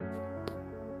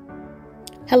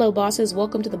Hello, bosses.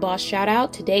 Welcome to the Boss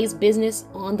Shoutout. Today's business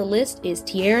on the list is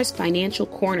Tiarra's Financial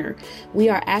Corner. We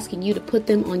are asking you to put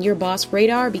them on your boss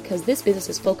radar because this business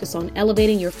is focused on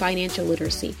elevating your financial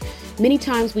literacy. Many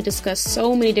times we discuss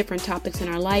so many different topics in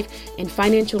our life, and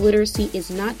financial literacy is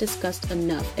not discussed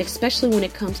enough, especially when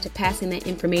it comes to passing that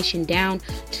information down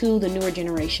to the newer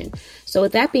generation. So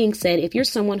with that being said, if you're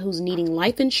someone who's needing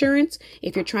life insurance,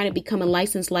 if you're trying to become a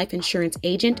licensed life insurance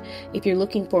agent, if you're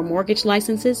looking for mortgage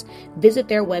licenses, visit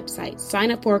their website, sign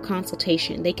up for a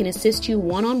consultation. They can assist you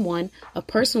one-on-one, a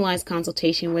personalized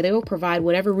consultation where they will provide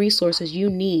whatever resources you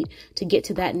need to get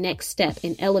to that next step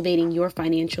in elevating your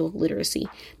financial literacy.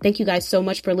 Thank you guys so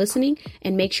much for listening,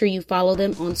 and make sure you follow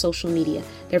them on social media.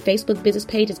 Their Facebook business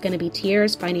page is going to be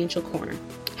Tiarra's Financial Corner.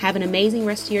 Have an amazing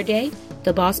rest of your day.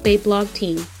 The Boss Babe Blog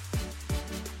team.